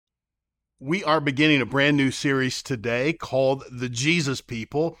We are beginning a brand new series today called The Jesus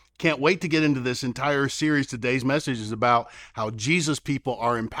People. Can't wait to get into this entire series. Today's message is about how Jesus people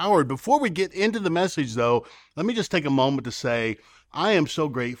are empowered. Before we get into the message, though, let me just take a moment to say I am so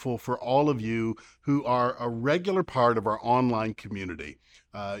grateful for all of you who are a regular part of our online community.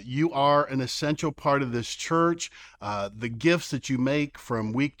 You are an essential part of this church. The gifts that you make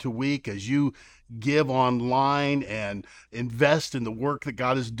from week to week as you give online and invest in the work that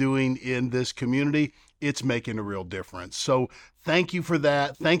God is doing in this community, it's making a real difference. So thank you for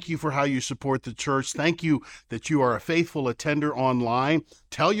that. Thank you for how you support the church. Thank you that you are a faithful attender online.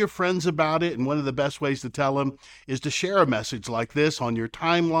 Tell your friends about it. And one of the best ways to tell them is to share a message like this on your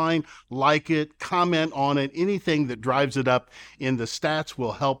timeline, like it, comment on it. Anything that drives it up in the stats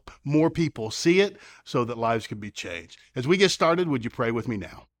will help more people see it so that lives can be changed. As we get started, would you pray with me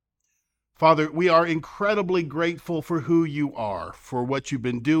now? Father, we are incredibly grateful for who you are, for what you've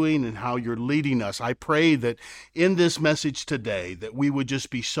been doing and how you're leading us. I pray that in this message today, that we would just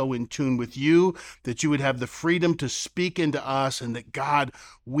be so in tune with you, that you would have the freedom to speak into us, and that, God,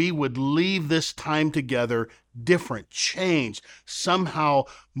 we would leave this time together different, changed, somehow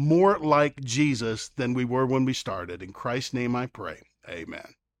more like Jesus than we were when we started. In Christ's name I pray.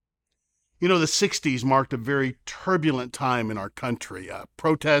 Amen. You know, the 60s marked a very turbulent time in our country.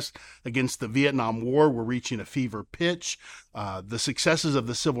 Protests against the Vietnam War were reaching a fever pitch. The successes of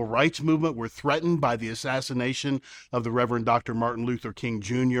the civil rights movement were threatened by the assassination of the Reverend Dr. Martin Luther King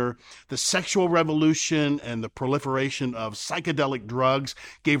Jr. The sexual revolution and the proliferation of psychedelic drugs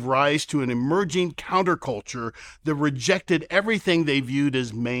gave rise to an emerging counterculture that rejected everything they viewed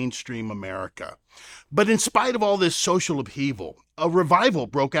as mainstream America. But in spite of all this social upheaval, a revival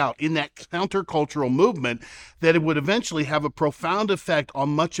broke out in that countercultural movement that it would eventually have a profound effect on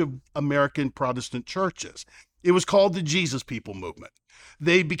much of American Protestant churches. It was called the Jesus People movement.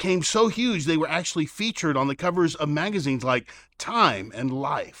 They became so huge they were actually featured on the covers of magazines like Time and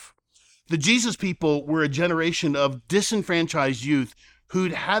Life. The Jesus People were a generation of disenfranchised youth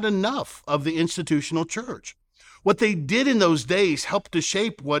who'd had enough of the institutional church. What they did in those days helped to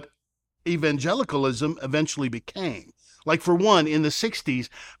shape what evangelicalism eventually became. Like, for one, in the 60s,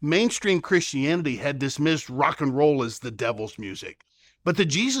 mainstream Christianity had dismissed rock and roll as the devil's music. But the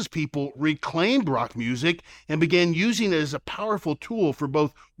Jesus People reclaimed rock music and began using it as a powerful tool for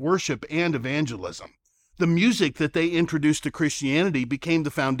both worship and evangelism. The music that they introduced to Christianity became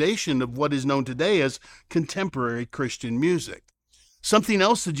the foundation of what is known today as contemporary Christian music. Something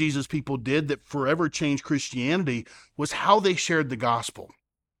else the Jesus People did that forever changed Christianity was how they shared the gospel.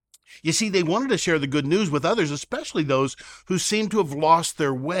 You see, they wanted to share the good news with others, especially those who seemed to have lost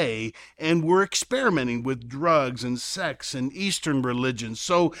their way and were experimenting with drugs and sex and Eastern religions.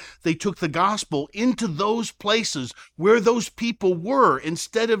 So they took the gospel into those places where those people were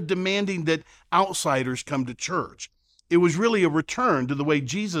instead of demanding that outsiders come to church. It was really a return to the way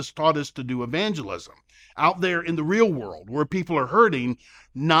Jesus taught us to do evangelism, out there in the real world where people are hurting,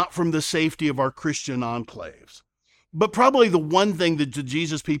 not from the safety of our Christian enclaves. But probably the one thing that the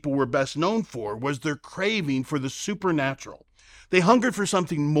Jesus People were best known for was their craving for the supernatural. They hungered for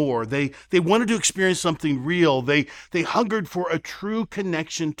something more. They wanted to experience something real. They hungered for a true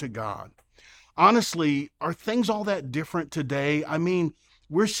connection to God. Honestly, are things all that different today? I mean,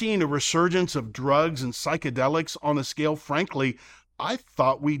 we're seeing a resurgence of drugs and psychedelics on a scale, frankly, I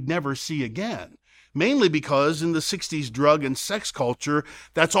thought we'd never see again. Mainly because in the 60s drug and sex culture,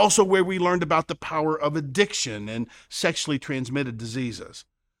 that's also where we learned about the power of addiction and sexually transmitted diseases.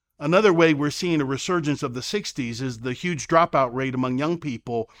 Another way we're seeing a resurgence of the 60s is the huge dropout rate among young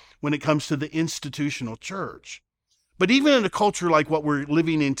people when it comes to the institutional church. But even in a culture like what we're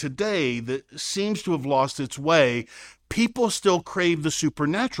living in today that seems to have lost its way, people still crave the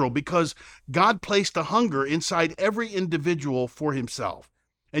supernatural because God placed a hunger inside every individual for himself.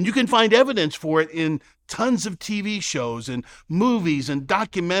 And you can find evidence for it in tons of TV shows and movies and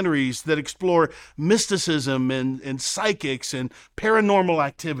documentaries that explore mysticism and psychics and paranormal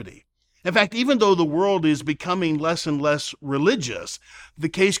activity. In fact, even though the world is becoming less and less religious, the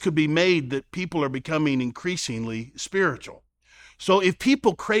case could be made that people are becoming increasingly spiritual. So if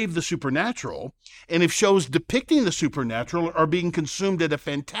people crave the supernatural, and if shows depicting the supernatural are being consumed at a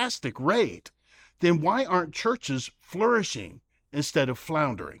fantastic rate, then why aren't churches flourishing instead of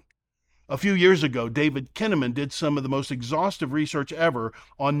floundering? A few years ago, David Kinnaman did some of the most exhaustive research ever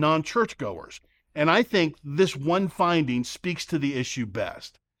on non-churchgoers, and I think this one finding speaks to the issue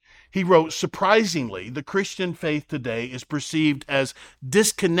best. He wrote, surprisingly, the Christian faith today is perceived as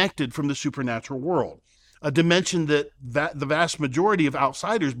disconnected from the supernatural world, a dimension that the vast majority of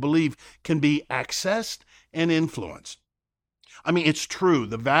outsiders believe can be accessed and influenced. I mean, it's true.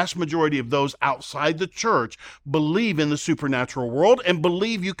 The vast majority of those outside the church believe in the supernatural world and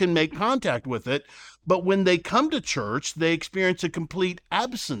believe you can make contact with it. But when they come to church, they experience a complete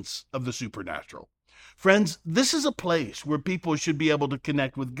absence of the supernatural. Friends, this is a place where people should be able to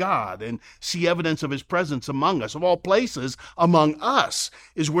connect with God and see evidence of his presence among us. Of all places, among us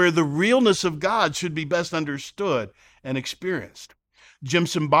is where the realness of God should be best understood and experienced. Jim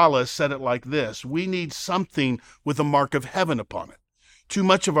Cymbala said it like this: we need something with a mark of heaven upon it. Too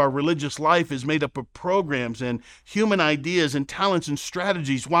much of our religious life is made up of programs and human ideas and talents and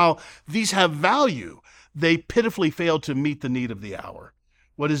strategies. While these have value, they pitifully fail to meet the need of the hour.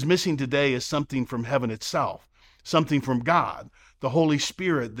 What is missing today is something from heaven itself, something from God, the Holy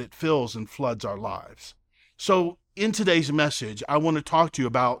Spirit that fills and floods our lives. So in today's message, I want to talk to you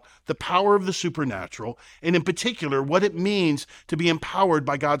about the power of the supernatural, and in particular, what it means to be empowered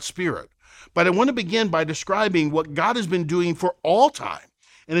by God's Spirit. But I want to begin by describing what God has been doing for all time,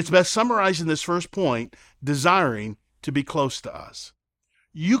 and it's best summarized in this first point: desiring to be close to us.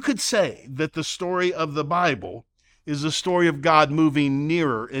 You could say that the story of the Bible is the story of God moving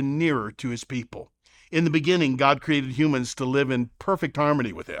nearer and nearer to his people. In the beginning, God created humans to live in perfect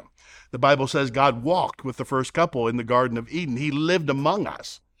harmony with him. The Bible says God walked with the first couple in the Garden of Eden. He lived among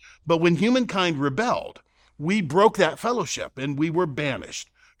us. But when humankind rebelled, we broke that fellowship and we were banished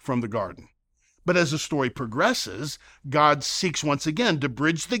from the garden. But as the story progresses, God seeks once again to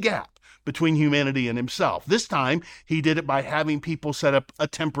bridge the gap between humanity and himself. This time, he did it by having people set up a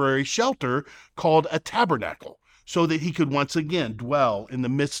temporary shelter called a tabernacle, so that he could once again dwell in the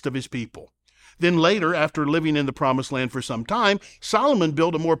midst of his people. Then later, after living in the promised land for some time, Solomon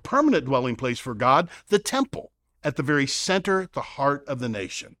built a more permanent dwelling place for God, the temple, at the very center, the heart of the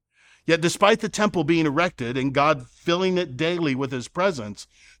nation. Yet despite the temple being erected and God filling it daily with his presence,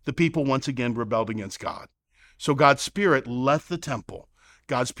 the people once again rebelled against God. So God's Spirit left the temple.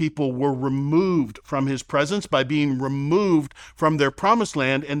 God's people were removed from his presence by being removed from their promised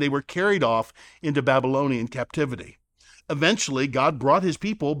land, and they were carried off into Babylonian captivity. Eventually, God brought his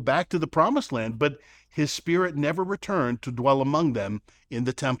people back to the promised land, but his Spirit never returned to dwell among them in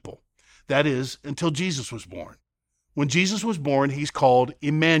the temple. That is, until Jesus was born. When Jesus was born, he's called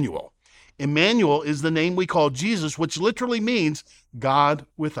Emmanuel. Emmanuel is the name we call Jesus, which literally means God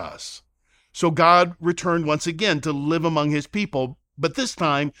with us. So God returned once again to live among his people, but this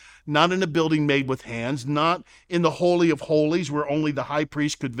time, not in a building made with hands, not in the Holy of Holies where only the high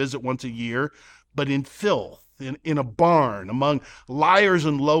priest could visit once a year, but in filth, in a barn, among liars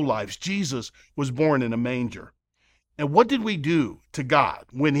and lowlifes. Jesus was born in a manger. And what did we do to God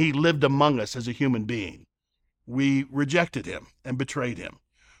when he lived among us as a human being? We rejected him and betrayed him.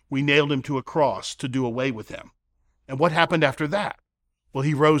 We nailed him to a cross to do away with him. And what happened after that? Well,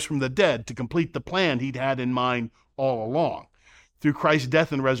 he rose from the dead to complete the plan he'd had in mind all along. Through Christ's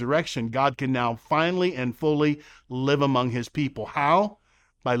death and resurrection, God can now finally and fully live among his people. How?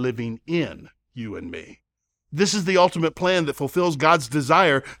 By living in you and me. This is the ultimate plan that fulfills God's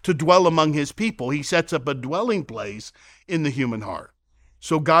desire to dwell among his people. He sets up a dwelling place in the human heart.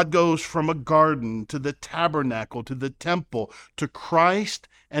 So God goes from a garden to the tabernacle, to the temple, to Christ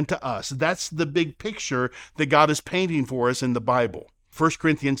and to us. That's the big picture that God is painting for us in the Bible. 1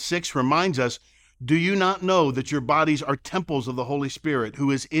 Corinthians 6 reminds us, do you not know that your bodies are temples of the Holy Spirit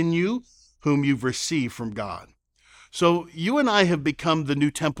who is in you, whom you've received from God? So you and I have become the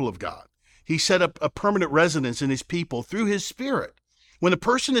new temple of God. He set up a permanent residence in his people through his Spirit. When a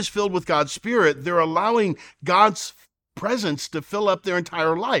person is filled with God's Spirit, they're allowing God's presence to fill up their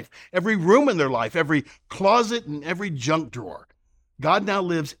entire life, every room in their life, every closet and every junk drawer. God now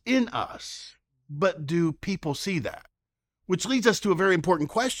lives in us. But do people see that? Which leads us to a very important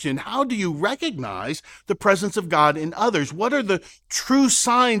question. How do you recognize the presence of God in others? What are the true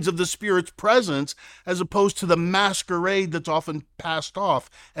signs of the Spirit's presence as opposed to the masquerade that's often passed off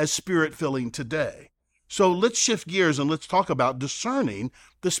as Spirit-filling today? So let's shift gears and let's talk about discerning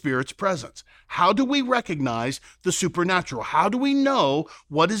the Spirit's presence. How do we recognize the supernatural? How do we know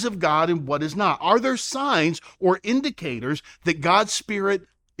what is of God and what is not? Are there signs or indicators that God's Spirit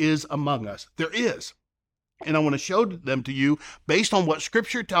is among us? There is. And I want to show them to you based on what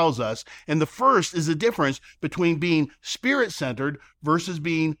Scripture tells us. And the first is the difference between being Spirit-centered versus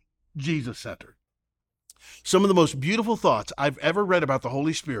being Jesus-centered. Some of the most beautiful thoughts I've ever read about the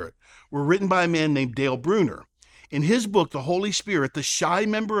Holy Spirit were written by a man named Dale Bruner. In his book, The Holy Spirit, the shy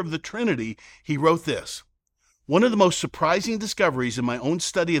member of the Trinity, he wrote this: one of the most surprising discoveries in my own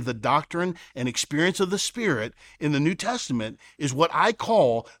study of the doctrine and experience of the Spirit in the New Testament is what I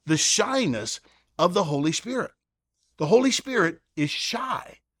call the shyness of the Holy Spirit. The Holy Spirit is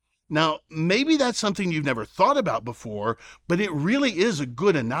shy. Now, maybe that's something you've never thought about before, but it really is a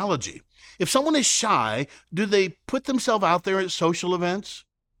good analogy. If someone is shy, do they put themselves out there at social events?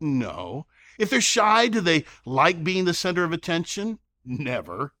 No. If they're shy, do they like being the center of attention?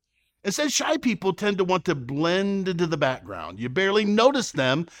 Never. Instead, shy people tend to want to blend into the background. You barely notice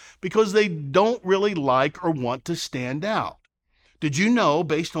them because they don't really like or want to stand out. Did you know,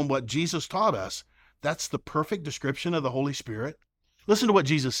 based on what Jesus taught us, that's the perfect description of the Holy Spirit? Listen to what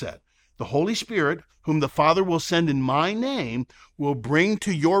Jesus said. The Holy Spirit, whom the Father will send in my name, will bring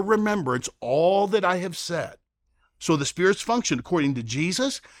to your remembrance all that I have said. So the Spirit's function, according to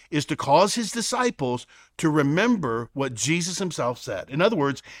Jesus, is to cause his disciples to remember what Jesus himself said. In other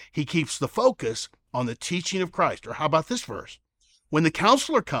words, he keeps the focus on the teaching of Christ. Or how about this verse? When the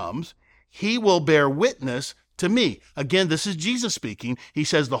counselor comes, he will bear witness to me. Again, this is Jesus speaking. He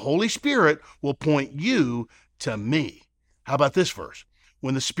says the Holy Spirit will point you to me. How about this verse?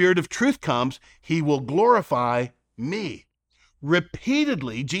 When the Spirit of truth comes, he will glorify me.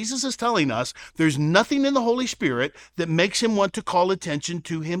 Repeatedly, Jesus is telling us there's nothing in the Holy Spirit that makes him want to call attention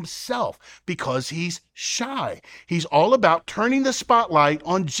to himself because he's shy. He's all about turning the spotlight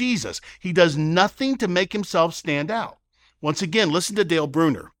on Jesus. He does nothing to make himself stand out. Once again, listen to Dale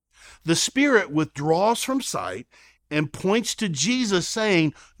Bruner. The Spirit withdraws from sight and points to Jesus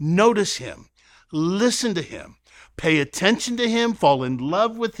saying, notice him, listen to him, pay attention to him, fall in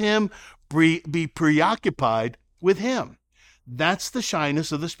love with him, be preoccupied with him. That's the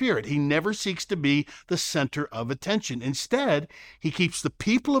shyness of the Spirit. He never seeks to be the center of attention. Instead, he keeps the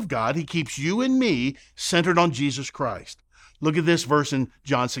people of God, he keeps you and me centered on Jesus Christ. Look at this verse in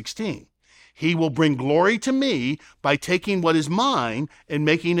John 16. He will bring glory to me by taking what is mine and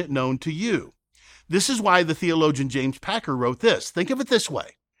making it known to you. This is why the theologian James Packer wrote this. Think of it this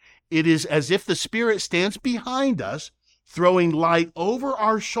way. It is as if the Spirit stands behind us, throwing light over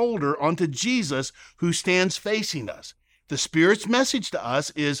our shoulder onto Jesus who stands facing us. The Spirit's message to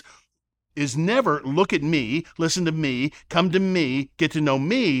us is never look at me, listen to me, come to me, get to know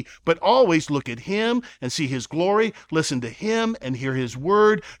me, but always look at him and see his glory, listen to him and hear his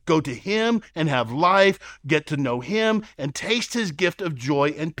word, go to him and have life, get to know him and taste his gift of joy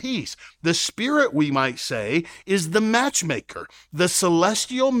and peace. The Spirit, we might say, is the matchmaker, the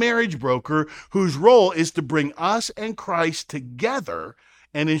celestial marriage broker whose role is to bring us and Christ together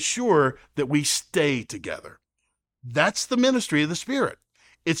and ensure that we stay together. That's the ministry of the Spirit.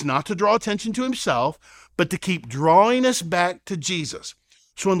 It's not to draw attention to himself, but to keep drawing us back to Jesus.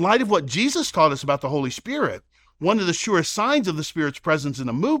 So in light of what Jesus taught us about the Holy Spirit, one of the surest signs of the Spirit's presence in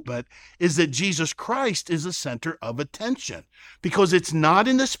a movement is that Jesus Christ is the center of attention, because it's not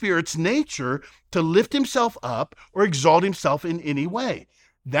in the Spirit's nature to lift himself up or exalt himself in any way.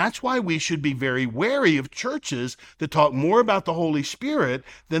 That's why we should be very wary of churches that talk more about the Holy Spirit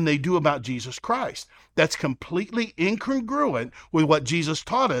than they do about Jesus Christ. That's completely incongruent with what Jesus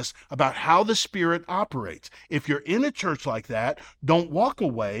taught us about how the Spirit operates. If you're in a church like that, don't walk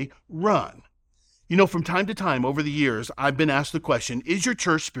away, run. You know, from time to time over the years, I've been asked the question, is your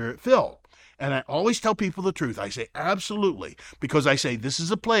church Spirit-filled? And I always tell people the truth. I say, absolutely, because I say this is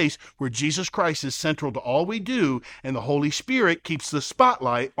a place where Jesus Christ is central to all we do, and the Holy Spirit keeps the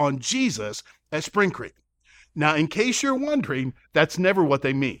spotlight on Jesus at Spring Creek. Now, in case you're wondering, that's never what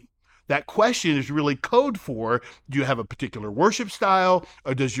they mean. That question is really code for, do you have a particular worship style,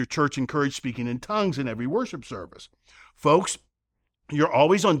 or does your church encourage speaking in tongues in every worship service? Folks, you're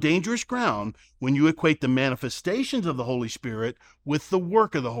always on dangerous ground when you equate the manifestations of the Holy Spirit with the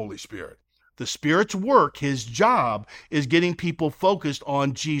work of the Holy Spirit. The Spirit's work, his job, is getting people focused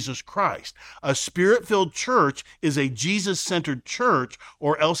on Jesus Christ. A Spirit-filled church is a Jesus-centered church,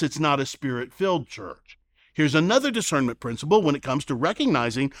 or else it's not a Spirit-filled church. Here's another discernment principle when it comes to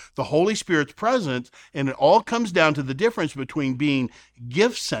recognizing the Holy Spirit's presence, and it all comes down to the difference between being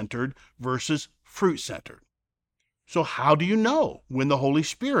gift-centered versus fruit-centered. So how do you know when the Holy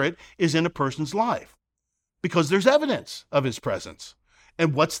Spirit is in a person's life? Because there's evidence of his presence.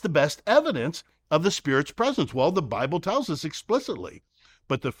 And what's the best evidence of the Spirit's presence? Well, the Bible tells us explicitly.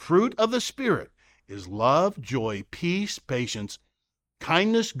 But the fruit of the Spirit is love, joy, peace, patience,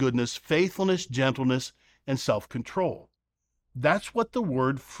 kindness, goodness, faithfulness, gentleness, and self-control. That's what the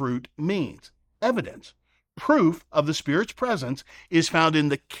word fruit means. Evidence. Proof of the Spirit's presence is found in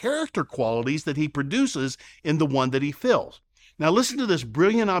the character qualities that he produces in the one that he fills. Now listen to this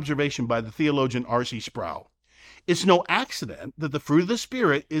brilliant observation by the theologian R.C. Sproul. It's no accident that the fruit of the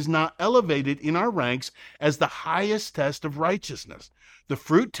Spirit is not elevated in our ranks as the highest test of righteousness. The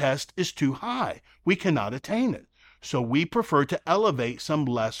fruit test is too high. We cannot attain it. So we prefer to elevate some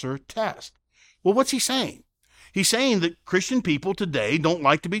lesser test. Well, what's he saying? He's saying that Christian people today don't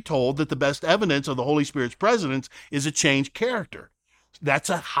like to be told that the best evidence of the Holy Spirit's presence is a changed character. That's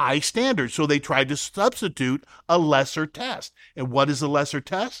a high standard, so they tried to substitute a lesser test. And what is a lesser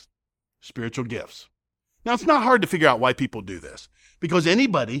test? Spiritual gifts. Now, it's not hard to figure out why people do this, because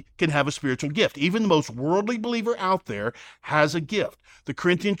anybody can have a spiritual gift. Even the most worldly believer out there has a gift. The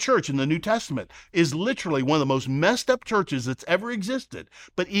Corinthian church in the New Testament is literally one of the most messed up churches that's ever existed,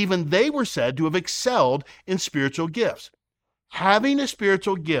 but even they were said to have excelled in spiritual gifts. Having a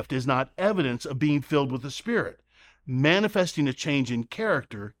spiritual gift is not evidence of being filled with the Spirit. Manifesting a change in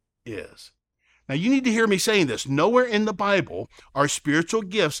character is. Now, you need to hear me saying this. Nowhere in the Bible are spiritual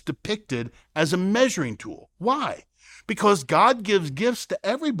gifts depicted as a measuring tool. Why? Because God gives gifts to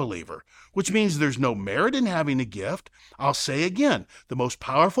every believer, which means there's no merit in having a gift. I'll say again, the most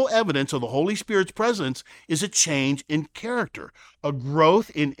powerful evidence of the Holy Spirit's presence is a change in character, a growth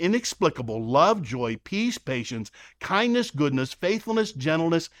in inexplicable love, joy, peace, patience, kindness, goodness, faithfulness,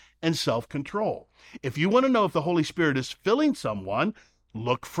 gentleness, and self-control. If you want to know if the Holy Spirit is filling someone,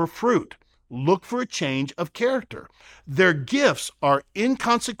 look for fruit. Look for a change of character. Their gifts are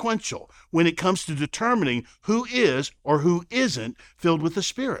inconsequential when it comes to determining who is or who isn't filled with the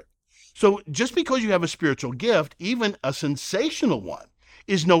Spirit. So just because you have a spiritual gift, even a sensational one,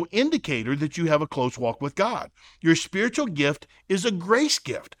 is no indicator that you have a close walk with God. Your spiritual gift is a grace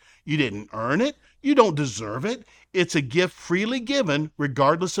gift. You didn't earn it. You don't deserve it. It's a gift freely given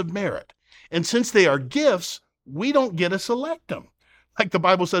regardless of merit. And since they are gifts, we don't get to select them. Like the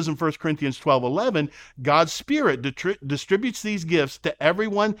Bible says in 1 Corinthians 12:11, God's Spirit distributes these gifts to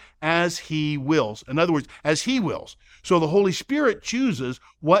everyone as He wills. In other words, as He wills. So the Holy Spirit chooses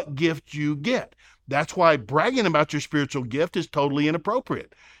what gift you get. That's why bragging about your spiritual gift is totally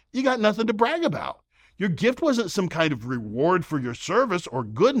inappropriate. You got nothing to brag about. Your gift wasn't some kind of reward for your service or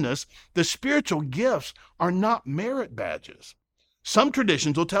goodness. The spiritual gifts are not merit badges. Some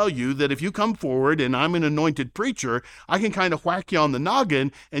traditions will tell you that if you come forward and I'm an anointed preacher, I can kind of whack you on the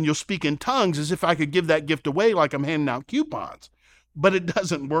noggin and you'll speak in tongues as if I could give that gift away like I'm handing out coupons. But it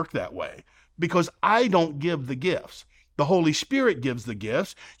doesn't work that way because I don't give the gifts. The Holy Spirit gives the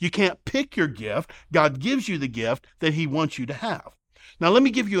gifts. You can't pick your gift. God gives you the gift that He wants you to have. Now, let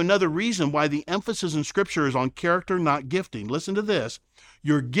me give you another reason why the emphasis in Scripture is on character, not gifting. Listen to this.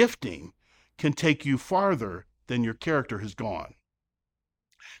 Your gifting can take you farther than your character has gone.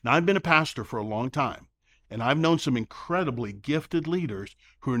 Now, I've been a pastor for a long time, and I've known some incredibly gifted leaders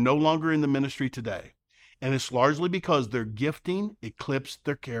who are no longer in the ministry today. And it's largely because their gifting eclipsed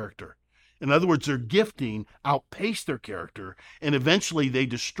their character. In other words, their gifting outpaced their character, and eventually they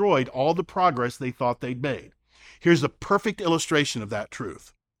destroyed all the progress they thought they'd made. Here's a perfect illustration of that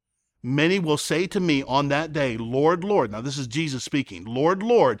truth. Many will say to me on that day, Lord, Lord, now this is Jesus speaking, Lord,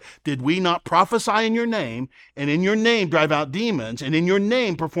 Lord, did we not prophesy in your name, and in your name drive out demons, and in your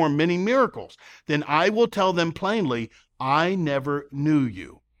name perform many miracles? Then I will tell them plainly, I never knew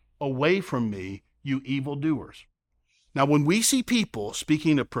you. Away from me, you evildoers. Now, when we see people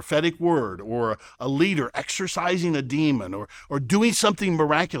speaking a prophetic word or a leader exorcising a demon or doing something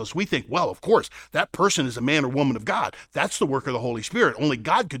miraculous, we think, well, of course, that person is a man or woman of God. That's the work of the Holy Spirit. Only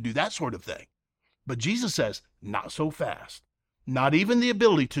God could do that sort of thing. But Jesus says, not so fast. Not even the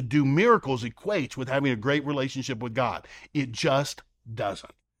ability to do miracles equates with having a great relationship with God. It just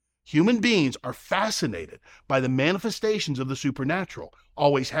doesn't. Human beings are fascinated by the manifestations of the supernatural.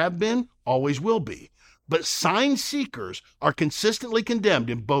 Always have been, always will be. But sign seekers are consistently condemned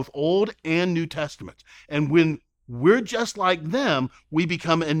in both Old and New Testaments. And when we're just like them, we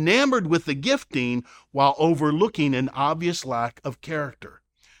become enamored with the gifting while overlooking an obvious lack of character.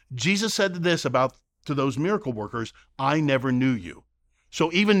 Jesus said this to those miracle workers, I never knew you. So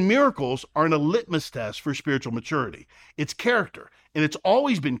even miracles aren't a litmus test for spiritual maturity. It's character, and it's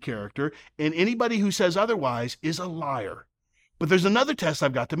always been character, and anybody who says otherwise is a liar. But there's another test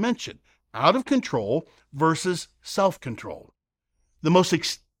I've got to mention. Out of control versus self-control. The most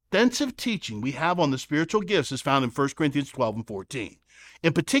extensive teaching we have on the spiritual gifts is found in 1 Corinthians 12 and 14.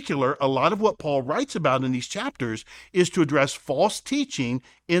 In particular, a lot of what Paul writes about in these chapters is to address false teaching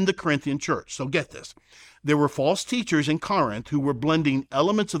in the Corinthian church. So get this. There were false teachers in Corinth who were blending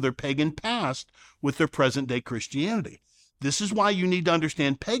elements of their pagan past with their present-day Christianity. This is why you need to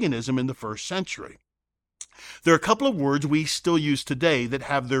understand paganism in the first century. There are a couple of words we still use today that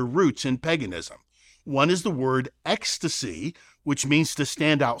have their roots in paganism. One is the word ecstasy, which means to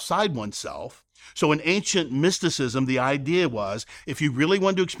stand outside oneself. So in ancient mysticism, the idea was if you really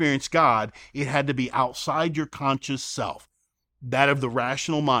wanted to experience God, it had to be outside your conscious self. that of the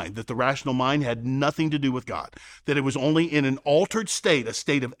rational mind, that the rational mind had nothing to do with God, that it was only in an altered state, a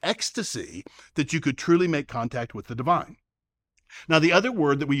state of ecstasy, that you could truly make contact with the divine. Now, the other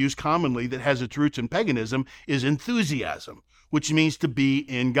word that we use commonly that has its roots in paganism is enthusiasm, which means to be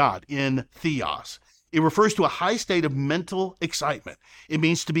in God, in theos. It refers to a high state of mental excitement. It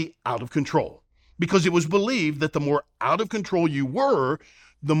means to be out of control, because it was believed that the more out of control you were,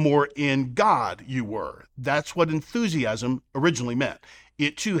 the more in God you were. That's what enthusiasm originally meant.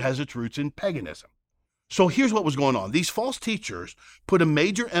 It too has its roots in paganism. So here's what was going on. These false teachers put a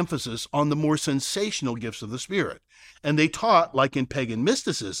major emphasis on the more sensational gifts of the Spirit. And they taught, like in pagan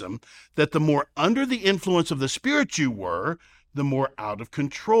mysticism, that the more under the influence of the Spirit you were, the more out of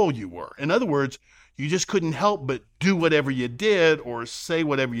control you were. In other words, you just couldn't help but do whatever you did or say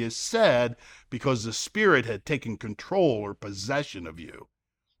whatever you said because the Spirit had taken control or possession of you.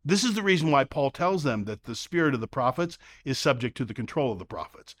 This is the reason why Paul tells them that the spirit of the prophets is subject to the control of the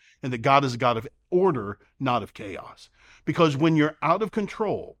prophets, and that God is a God of order, not of chaos. Because when you're out of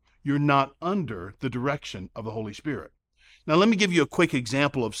control, you're not under the direction of the Holy Spirit. Now, let me give you a quick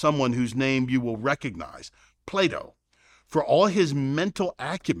example of someone whose name you will recognize, Plato. For all his mental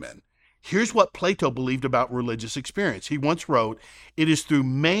acumen, here's what Plato believed about religious experience. He once wrote, "It is through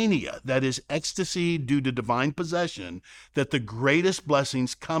mania, that is ecstasy due to divine possession, that the greatest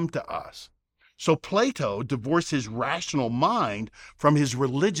blessings come to us." So Plato divorced his rational mind from his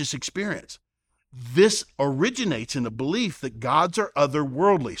religious experience. This originates in a belief that gods are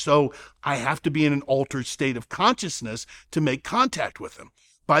otherworldly, so I have to be in an altered state of consciousness to make contact with them.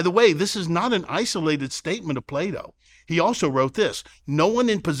 By the way, this is not an isolated statement of Plato. He also wrote this: "No one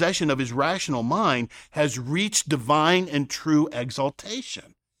in possession of his rational mind has reached divine and true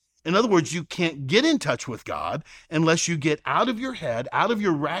exaltation." In other words, you can't get in touch with God unless you get out of your head, out of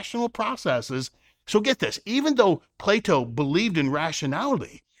your rational processes. So get this, even though Plato believed in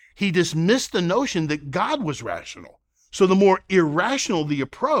rationality, he dismissed the notion that God was rational. So the more irrational the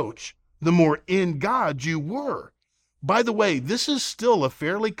approach, the more in God you were. By the way, this is still a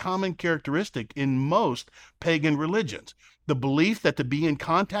fairly common characteristic in most pagan religions, the belief that to be in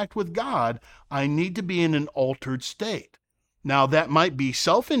contact with God, I need to be in an altered state. Now, that might be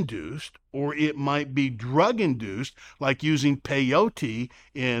self-induced, or it might be drug-induced, like using peyote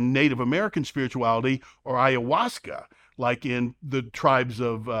in Native American spirituality, or ayahuasca, like in the tribes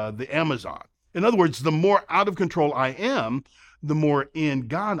of the Amazon. In other words, the more out of control I am, the more in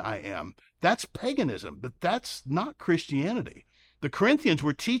God I am. That's paganism, but that's not Christianity. The Corinthians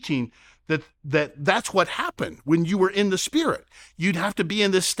were teaching that's what happened when you were in the Spirit. You'd have to be in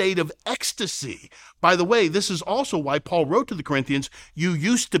this state of ecstasy. By the way, this is also why Paul wrote to the Corinthians, "You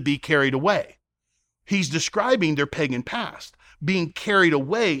used to be carried away." He's describing their pagan past, being carried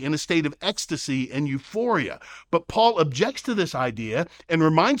away in a state of ecstasy and euphoria. But Paul objects to this idea and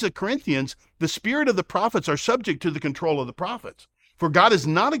reminds the Corinthians the spirit of the prophets are subject to the control of the prophets. For God is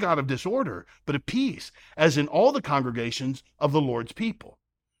not a God of disorder, but of peace, as in all the congregations of the Lord's people.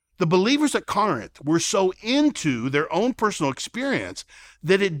 The believers at Corinth were so into their own personal experience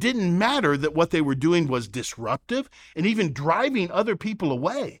that it didn't matter that what they were doing was disruptive and even driving other people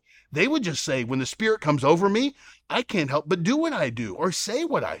away. They would just say, when the Spirit comes over me, I can't help but do what I do or say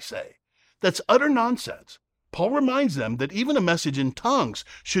what I say. That's utter nonsense. Paul reminds them that even a message in tongues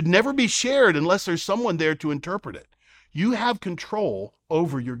should never be shared unless there's someone there to interpret it. You have control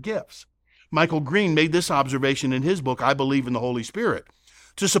over your gifts. Michael Green made this observation in his book, I Believe in the Holy Spirit.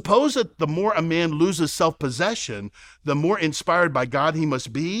 To suppose that the more a man loses self-possession, the more inspired by God he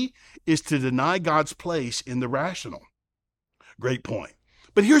must be, is to deny God's place in the rational. Great point.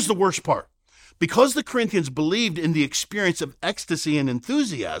 But here's the worst part. Because the Corinthians believed in the experience of ecstasy and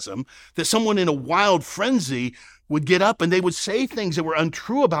enthusiasm, that someone in a wild frenzy would get up and they would say things that were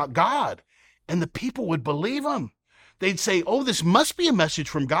untrue about God, and the people would believe them. They'd say, oh, this must be a message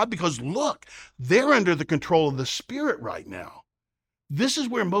from God because look, they're under the control of the Spirit right now. This is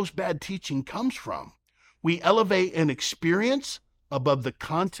where most bad teaching comes from. We elevate an experience above the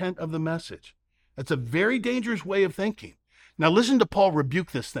content of the message. That's a very dangerous way of thinking. Now listen to Paul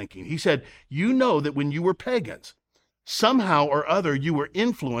rebuke this thinking. He said, you know that when you were pagans, somehow or other you were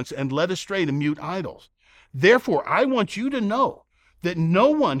influenced and led astray to mute idols. Therefore, I want you to know that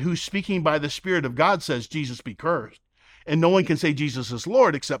no one who's speaking by the Spirit of God says Jesus be cursed, and no one can say Jesus is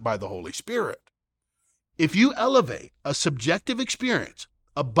Lord except by the Holy Spirit. If you elevate a subjective experience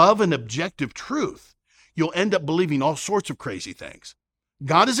above an objective truth, you'll end up believing all sorts of crazy things.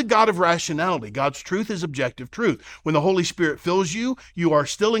 God is a God of rationality. God's truth is objective truth. When the Holy Spirit fills you, you are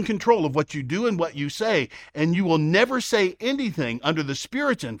still in control of what you do and what you say, and you will never say anything under the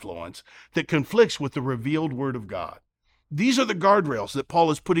Spirit's influence that conflicts with the revealed Word of God. These are the guardrails that Paul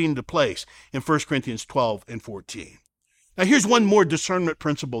is putting into place in 1 Corinthians 12 and 14. Now, here's one more discernment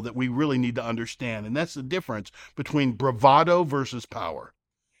principle that we really need to understand, and that's the difference between bravado versus power.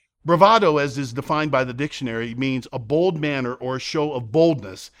 Bravado, as is defined by the dictionary, means a bold manner or a show of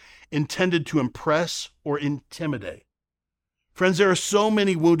boldness intended to impress or intimidate. Friends, there are so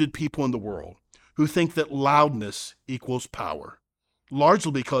many wounded people in the world who think that loudness equals power,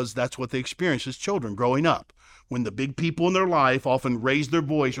 largely because that's what they experienced as children growing up, when the big people in their life often raised their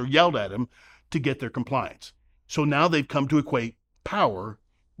voice or yelled at them to get their compliance. So now they've come to equate power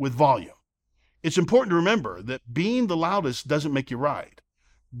with volume. It's important to remember that being the loudest doesn't make you right.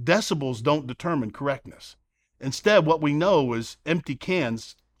 Decibels don't determine correctness. Instead, what we know is empty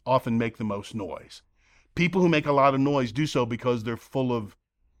cans often make the most noise. People who make a lot of noise do so because they're full of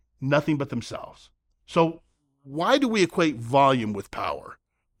nothing but themselves. So why do we equate volume with power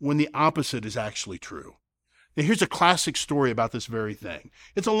when the opposite is actually true? Now, here's a classic story about this very thing.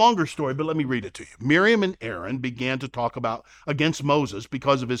 It's a longer story, but let me read it to you. Miriam and Aaron began to talk against Moses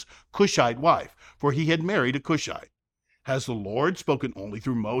because of his Cushite wife, for he had married a Cushite. Has the Lord spoken only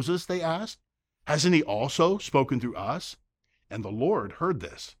through Moses, they asked? Hasn't he also spoken through us? And the Lord heard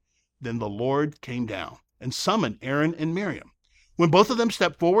this. Then the Lord came down and summoned Aaron and Miriam. When both of them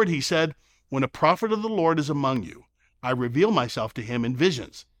stepped forward, he said, "When a prophet of the Lord is among you, I reveal myself to him in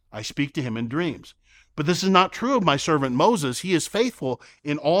visions. I speak to him in dreams. But this is not true of my servant Moses. He is faithful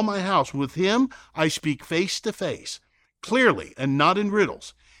in all my house. With him I speak face to face, clearly and not in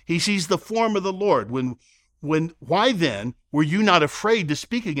riddles. He sees the form of the Lord. Why then were you not afraid to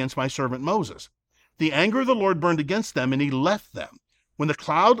speak against my servant Moses?" The anger of the Lord burned against them, and he left them. When the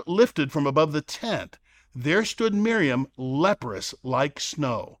cloud lifted from above the tent, there stood Miriam leprous like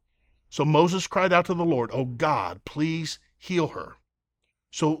snow. So Moses cried out to the Lord, "Oh God, please heal her."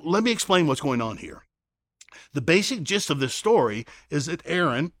 So let me explain what's going on here. The basic gist of this story is that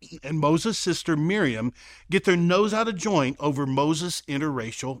Aaron and Moses' sister Miriam get their nose out of joint over Moses'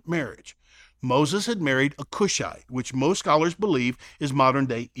 interracial marriage. Moses had married a Cushite, which most scholars believe is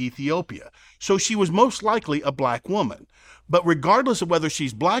modern-day Ethiopia. So she was most likely a black woman. But regardless of whether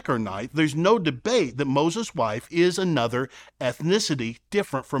she's black or not, there's no debate that Moses' wife is another ethnicity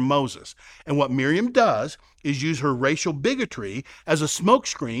different from Moses. And what Miriam does is use her racial bigotry as a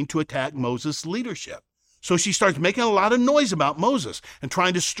smokescreen to attack Moses' leadership. So she starts making a lot of noise about Moses and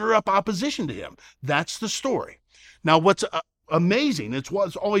trying to stir up opposition to him. That's the story. Now, what's amazing, it's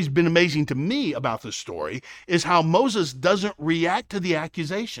what's always been amazing to me about this story, is how Moses doesn't react to the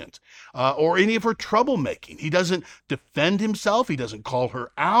accusations or any of her troublemaking. He doesn't defend himself. He doesn't call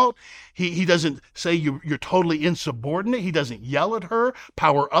her out. He doesn't say you're totally insubordinate. He doesn't yell at her,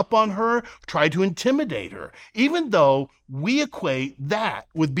 power up on her, try to intimidate her, even though we equate that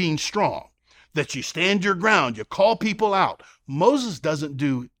with being strong, that you stand your ground, you call people out. Moses doesn't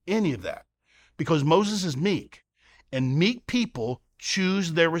do any of that because Moses is meek. And meek people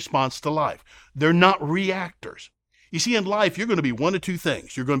choose their response to life. They're not reactors. You see, in life, you're going to be one of two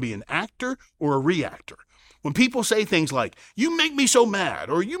things. You're going to be an actor or a reactor. When people say things like, "You make me so mad,"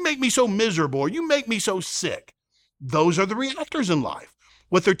 or "You make me so miserable," or "You make me so sick," those are the reactors in life.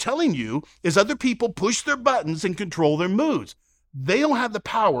 What they're telling you is other people push their buttons and control their moods. They don't have the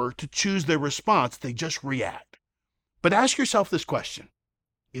power to choose their response. They just react. But ask yourself this question.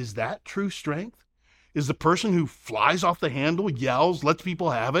 Is that true strength? Is the person who flies off the handle, yells, lets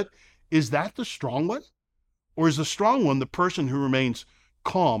people have it, is that the strong one? Or is the strong one the person who remains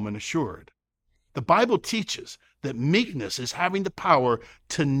calm and assured? The Bible teaches that meekness is having the power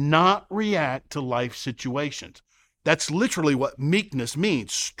to not react to life situations. That's literally what meekness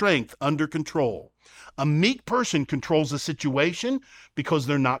means, strength under control. A meek person controls the situation because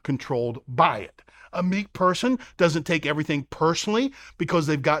they're not controlled by it. A meek person doesn't take everything personally because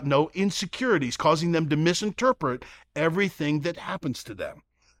they've got no insecurities causing them to misinterpret everything that happens to them.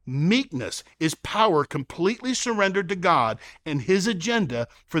 Meekness is power completely surrendered to God and his agenda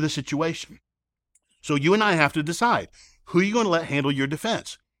for the situation. So you and I have to decide, who are you going to let handle your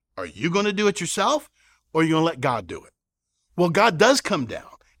defense? Are you going to do it yourself, or are you going to let God do it? Well, God does come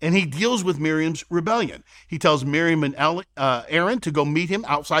down, and he deals with Miriam's rebellion. He tells Miriam and Aaron to go meet him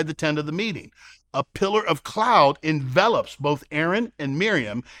outside the tent of the meeting. A pillar of cloud envelops both Aaron and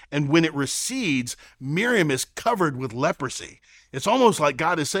Miriam, and when it recedes, Miriam is covered with leprosy. It's almost like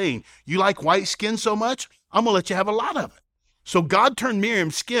God is saying, "You like white skin so much? I'm going to let you have a lot of it." So God turned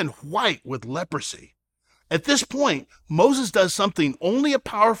Miriam's skin white with leprosy. At this point, Moses does something only a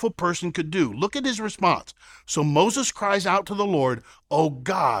powerful person could do. Look at his response. So Moses cries out to the Lord, "Oh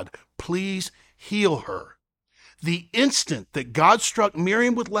God, please heal her." The instant that God struck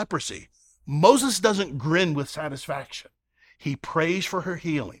Miriam with leprosy, Moses doesn't grin with satisfaction. He prays for her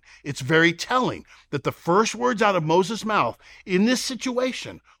healing. It's very telling that the first words out of Moses' mouth in this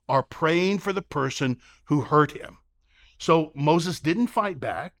situation are praying for the person who hurt him. So Moses didn't fight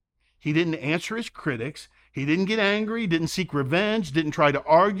back. He didn't answer his critics. He didn't get angry, didn't seek revenge, didn't try to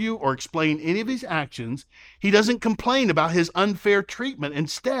argue or explain any of his actions. He doesn't complain about his unfair treatment.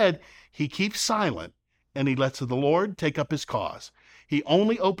 Instead, he keeps silent and he lets the Lord take up his cause. He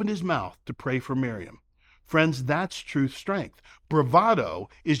only opened his mouth to pray for Miriam. Friends, that's true strength. Bravado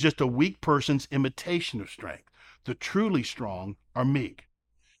is just a weak person's imitation of strength. The truly strong are meek.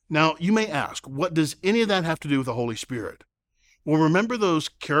 Now, you may ask, what does any of that have to do with the Holy Spirit? Well, remember those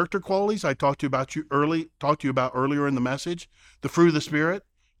character qualities I talked to you about earlier in the message? The fruit of the Spirit?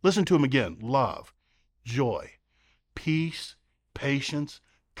 Listen to them again. Love, joy, peace, patience,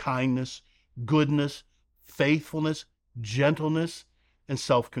 kindness, goodness, faithfulness, gentleness, and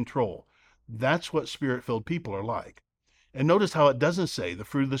self-control. That's what Spirit-filled people are like. And notice how it doesn't say the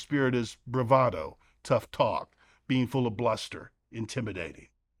fruit of the Spirit is bravado, tough talk, being full of bluster, intimidating.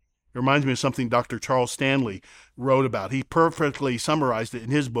 It reminds me of something Dr. Charles Stanley wrote about. He perfectly summarized it in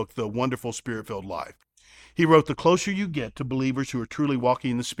his book, The Wonderful Spirit-Filled Life. He wrote, the closer you get to believers who are truly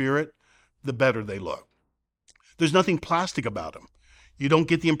walking in the Spirit, the better they look. There's nothing plastic about them. You don't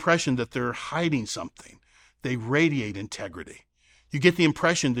get the impression that they're hiding something. They radiate integrity. You get the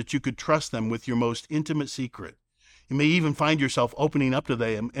impression that you could trust them with your most intimate secret. You may even find yourself opening up to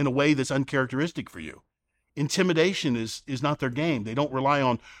them in a way that's uncharacteristic for you. Intimidation is not their game. They don't rely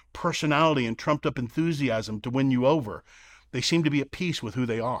on personality and trumped-up enthusiasm to win you over. They seem to be at peace with who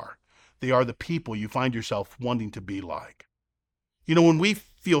they are. They are the people you find yourself wanting to be like. You know, when we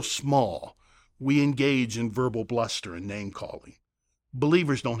feel small, we engage in verbal bluster and name-calling.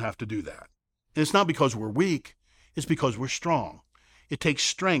 Believers don't have to do that. And it's not because we're weak. It's because we're strong. It takes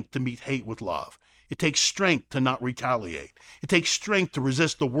strength to meet hate with love. It takes strength to not retaliate. It takes strength to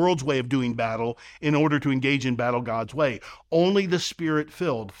resist the world's way of doing battle in order to engage in battle God's way. Only the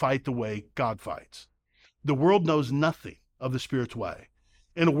Spirit-filled fight the way God fights. The world knows nothing of the Spirit's way.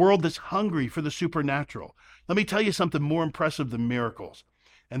 In a world that's hungry for the supernatural, let me tell you something more impressive than miracles.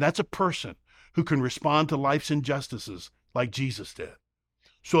 And that's a person who can respond to life's injustices like Jesus did.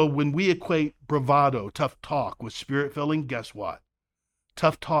 So when we equate bravado, tough talk, with Spirit-filling, guess what?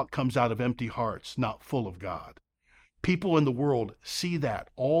 Tough talk comes out of empty hearts, not full of God. People in the world see that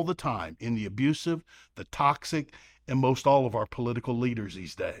all the time in the abusive, the toxic, and most all of our political leaders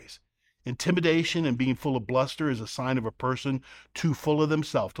these days. Intimidation and being full of bluster is a sign of a person too full of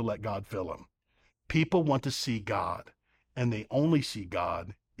themselves to let God fill them. People want to see God, and they only see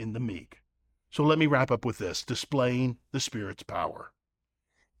God in the meek. So let me wrap up with this, displaying the Spirit's power.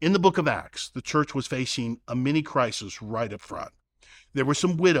 In the book of Acts, the church was facing a mini crisis right up front. There were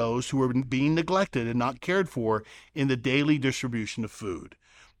some widows who were being neglected and not cared for in the daily distribution of food.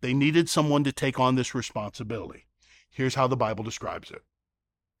 They needed someone to take on this responsibility. Here's how the Bible describes it.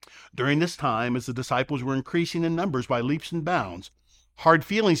 During this time, as the disciples were increasing in numbers by leaps and bounds, hard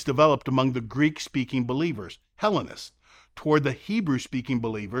feelings developed among the Greek-speaking believers, Hellenists, toward the Hebrew-speaking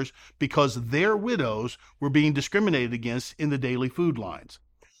believers because their widows were being discriminated against in the daily food lines.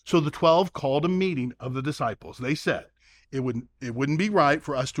 So the 12 called a meeting of the disciples. They said, It wouldn't be right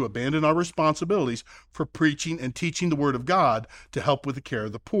for us to abandon our responsibilities for preaching and teaching the Word of God to help with the care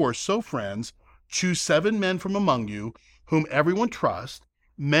of the poor. So, friends, choose 7 men from among you, whom everyone trusts,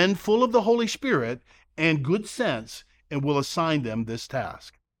 men full of the Holy Spirit and good sense, and we'll assign them this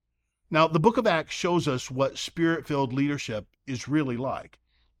task. Now, the book of Acts shows us what Spirit-filled leadership is really like.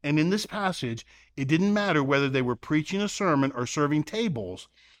 And in this passage, it didn't matter whether they were preaching a sermon or serving tables.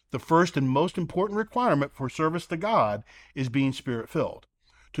 The first and most important requirement for service to God is being Spirit-filled.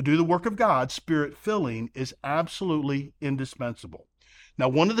 To do the work of God, Spirit-filling is absolutely indispensable. Now,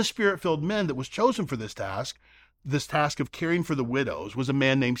 one of the Spirit-filled men that was chosen for this task of caring for the widows, was a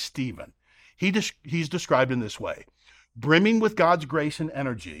man named Stephen. He's described in this way: brimming with God's grace and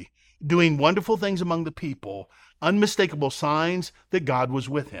energy, doing wonderful things among the people, unmistakable signs that God was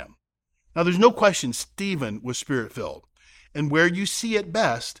with him. Now, there's no question Stephen was Spirit-filled. And where you see it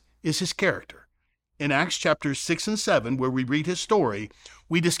best is his character. In Acts chapters 6 and 7, where we read his story,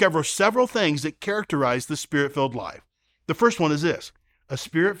 we discover several things that characterize the Spirit-filled life. The first one is this: a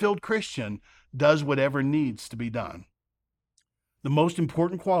Spirit-filled Christian does whatever needs to be done. The most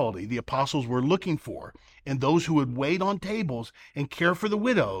important quality the apostles were looking for in those who would wait on tables and care for the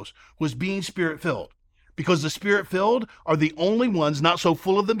widows was being Spirit-filled, because the Spirit-filled are the only ones not so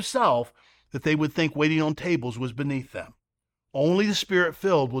full of themselves that they would think waiting on tables was beneath them. Only the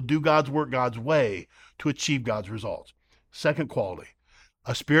Spirit-filled will do God's work God's way to achieve God's results. Second quality: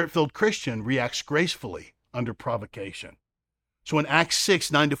 a Spirit-filled Christian reacts gracefully under provocation. So in Acts 6,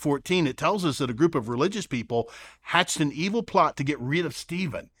 9-14, it tells us that a group of religious people hatched an evil plot to get rid of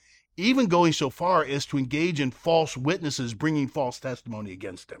Stephen, even going so far as to engage in false witnesses, bringing false testimony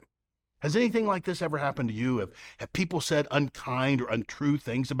against him. Has anything like this ever happened to you? Have people said unkind or untrue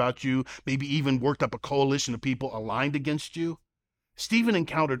things about you, maybe even worked up a coalition of people aligned against you? Stephen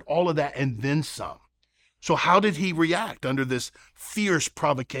encountered all of that and then some. So how did he react under this fierce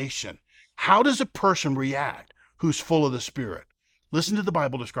provocation? How does a person react who's full of the Spirit? Listen to the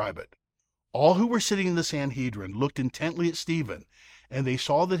Bible describe it. All who were sitting in the Sanhedrin looked intently at Stephen, and they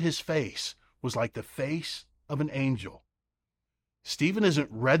saw that his face was like the face of an angel. Stephen isn't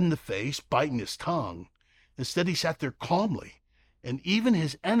red in the face, biting his tongue. Instead, he sat there calmly, and even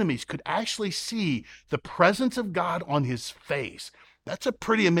his enemies could actually see the presence of God on his face. That's a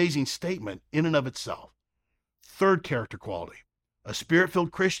pretty amazing statement in and of itself. Third character quality. A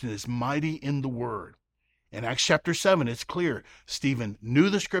Spirit-filled Christian is mighty in the Word. In Acts chapter 7, it's clear. Stephen knew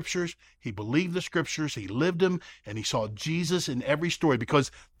the Scriptures, he believed the Scriptures, he lived them, and he saw Jesus in every story,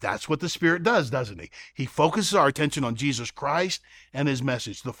 because that's what the Spirit does, doesn't he? He focuses our attention on Jesus Christ and his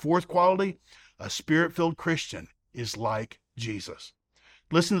message. The fourth quality, a Spirit-filled Christian is like Jesus.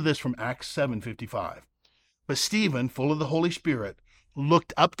 Listen to this from Acts 7:55. But Stephen, full of the Holy Spirit,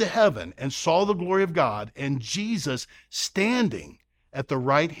 looked up to heaven and saw the glory of God and Jesus standing at the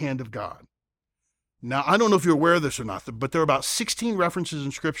right hand of God. Now, I don't know if you're aware of this or not, but there are about 16 references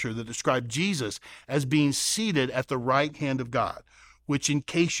in Scripture that describe Jesus as being seated at the right hand of God, which, in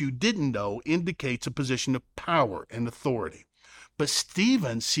case you didn't know, indicates a position of power and authority. But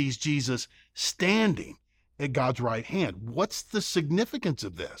Stephen sees Jesus standing at God's right hand. What's the significance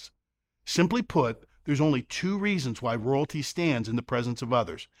of this? Simply put, there's only two reasons why royalty stands in the presence of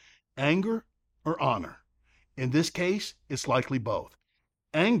others: anger or honor. In this case, it's likely both.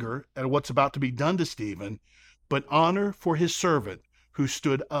 Anger at what's about to be done to Stephen, but honor for his servant who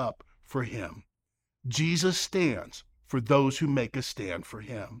stood up for him. Jesus stands for those who make a stand for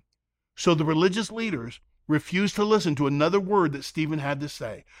him. So the religious leaders refused to listen to another word that Stephen had to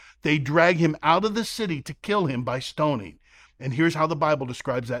say. They drag him out of the city to kill him by stoning. And here's how the Bible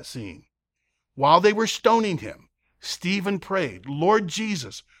describes that scene. While they were stoning him, Stephen prayed, "Lord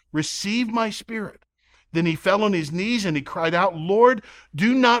Jesus, receive my spirit." Then he fell on his knees and he cried out, "Lord,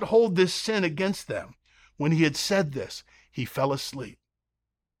 do not hold this sin against them." When he had said this, he fell asleep.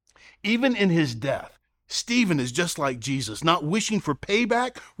 Even in his death, Stephen is just like Jesus, not wishing for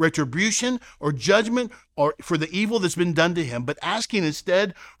payback, retribution, or judgment or for the evil that's been done to him, but asking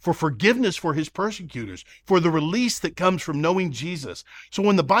instead for forgiveness for his persecutors, for the release that comes from knowing Jesus. So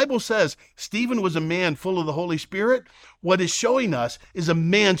when the Bible says Stephen was a man full of the Holy Spirit, what it's showing us is a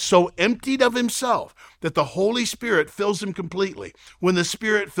man so emptied of himself that the Holy Spirit fills him completely. When the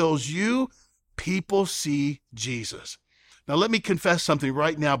Spirit fills you, people see Jesus. Now, let me confess something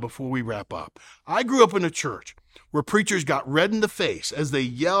right now before we wrap up. I grew up in a church where preachers got red in the face as they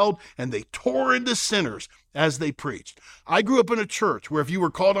yelled and they tore into sinners as they preached. I grew up in a church where if you were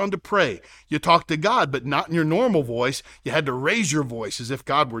called on to pray, you talked to God, but not in your normal voice. You had to raise your voice as if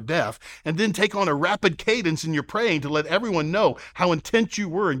God were deaf, and then take on a rapid cadence in your praying to let everyone know how intent you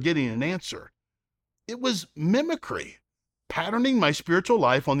were in getting an answer. It was mimicry, patterning my spiritual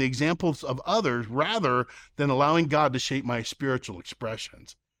life on the examples of others rather than allowing God to shape my spiritual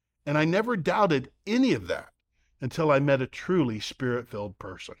expressions. And I never doubted any of that until I met a truly Spirit-filled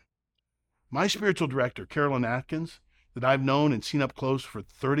person. My spiritual director, Carolyn Atkins, that I've known and seen up close for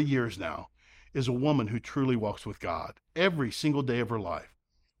 30 years now, is a woman who truly walks with God every single day of her life.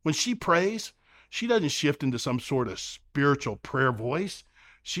 When she prays, she doesn't shift into some sort of spiritual prayer voice.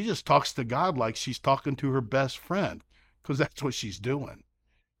 She just talks to God like she's talking to her best friend, because that's what she's doing.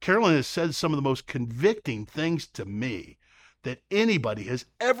 Carolyn has said some of the most convicting things to me that anybody has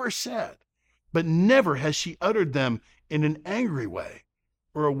ever said, but never has she uttered them in an angry way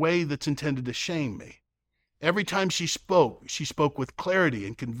or a way that's intended to shame me. Every time she spoke with clarity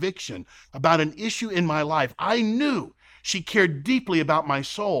and conviction about an issue in my life. I knew she cared deeply about my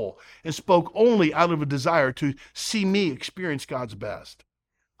soul and spoke only out of a desire to see me experience God's best.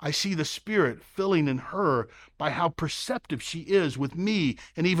 I see the Spirit filling in her by how perceptive she is with me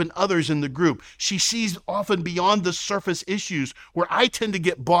and even others in the group. She sees often beyond the surface issues where I tend to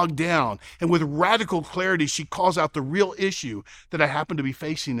get bogged down, and with radical clarity, she calls out the real issue that I happen to be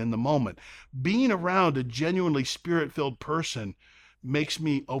facing in the moment. Being around a genuinely Spirit-filled person makes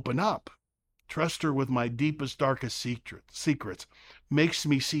me open up, trust her with my deepest, darkest secrets, makes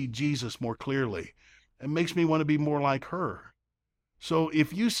me see Jesus more clearly, and makes me want to be more like her. So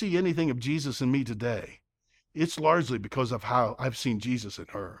if you see anything of Jesus in me today, it's largely because of how I've seen Jesus in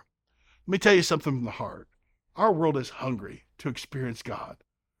her. Let me tell you something from the heart. Our world is hungry to experience God.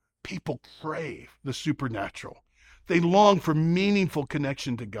 People crave the supernatural. They long for meaningful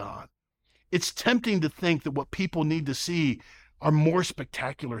connection to God. It's tempting to think that what people need to see are more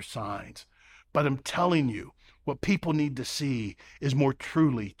spectacular signs. But I'm telling you, what people need to see is more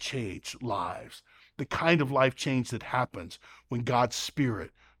truly changed lives. The kind of life change that happens when God's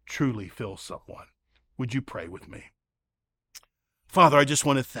Spirit truly fills someone. Would you pray with me? Father, I just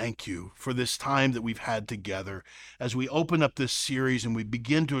want to thank you for this time that we've had together as we open up this series and we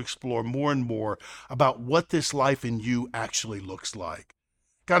begin to explore more and more about what this life in you actually looks like.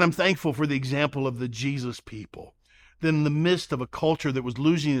 God, I'm thankful for the example of the Jesus people. Then in the midst of a culture that was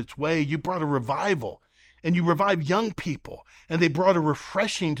losing its way, you brought a revival, and you revived young people, and they brought a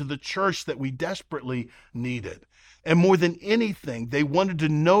refreshing to the church that we desperately needed. And more than anything, they wanted to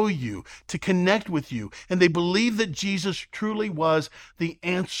know you, to connect with you, and they believed that Jesus truly was the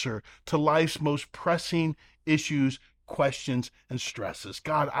answer to life's most pressing issues, questions, and stresses.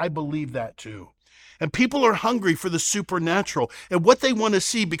 God, I believe that too. And people are hungry for the supernatural and what they want to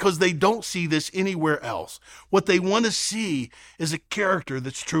see, because they don't see this anywhere else. What they want to see is a character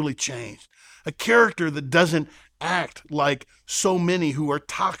that's truly changed, a character that doesn't act like so many who are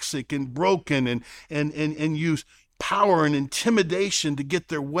toxic and broken and use power and intimidation to get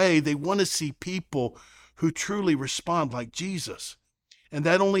their way. They want to see people who truly respond like Jesus. And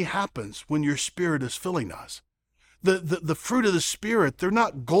that only happens when your Spirit is filling us. The fruit of the Spirit, they're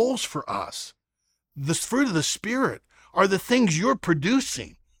not goals for us. The fruit of the Spirit are the things you're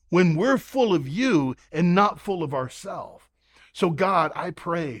producing when we're full of you and not full of ourselves. So God, I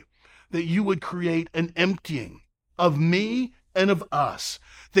pray that you would create an emptying of me and of us.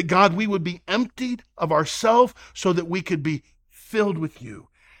 That God, we would be emptied of ourselves so that we could be filled with you.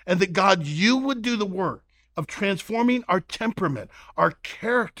 And that God, you would do the work of transforming our temperament, our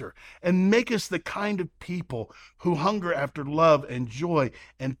character, and make us the kind of people who hunger after love and joy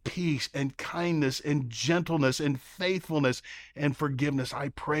and peace and kindness and gentleness and faithfulness and forgiveness. I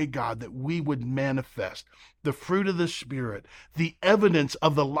pray, God, that we would manifest the fruit of the Spirit, the evidence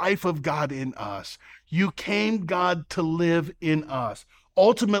of the life of God in us. You came, God, to live in us.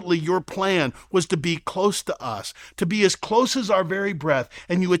 Ultimately, your plan was to be close to us, to be as close as our very breath,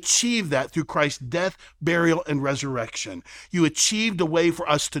 and you achieved that through Christ's death, burial, and resurrection. You achieved a way for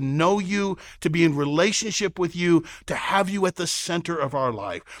us to know you, to be in relationship with you, to have you at the center of our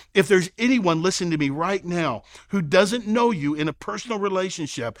life. If there's anyone listening to me right now who doesn't know you in a personal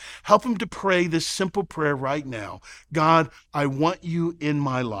relationship, help them to pray this simple prayer right now. God, I want you in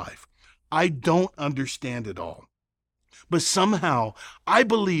my life. I don't understand it all. But somehow, I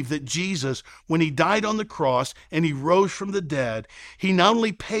believe that Jesus, when he died on the cross and he rose from the dead, he not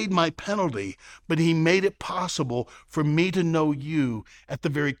only paid my penalty, but he made it possible for me to know you at the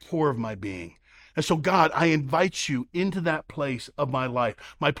very core of my being. And so, God, I invite you into that place of my life,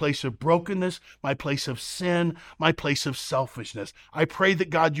 my place of brokenness, my place of sin, my place of selfishness. I pray that,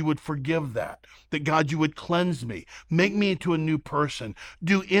 God, you would forgive that God, you would cleanse me, make me into a new person,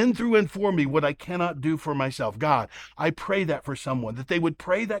 do in, through, and for me what I cannot do for myself. God, I pray that for someone, that they would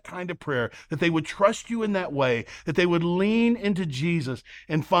pray that kind of prayer, that they would trust you in that way, that they would lean into Jesus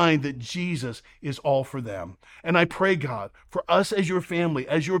and find that Jesus is all for them. And I pray, God, for us as your family,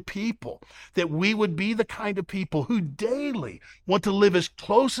 as your people, that we would be the kind of people who daily want to live as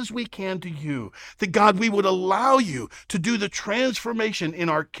close as we can to you. That, God, we would allow you to do the transformation in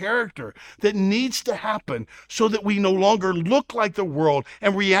our character that needs to happen so that we no longer look like the world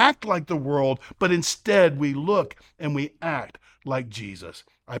and react like the world, but instead we look and we act like Jesus.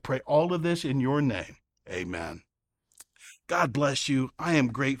 I pray all of this in your name. Amen. God bless you. I am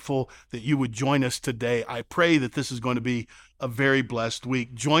grateful that you would join us today. I pray that this is going to be a very blessed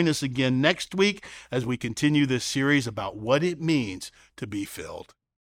week. Join us again next week as we continue this series about what it means to be filled.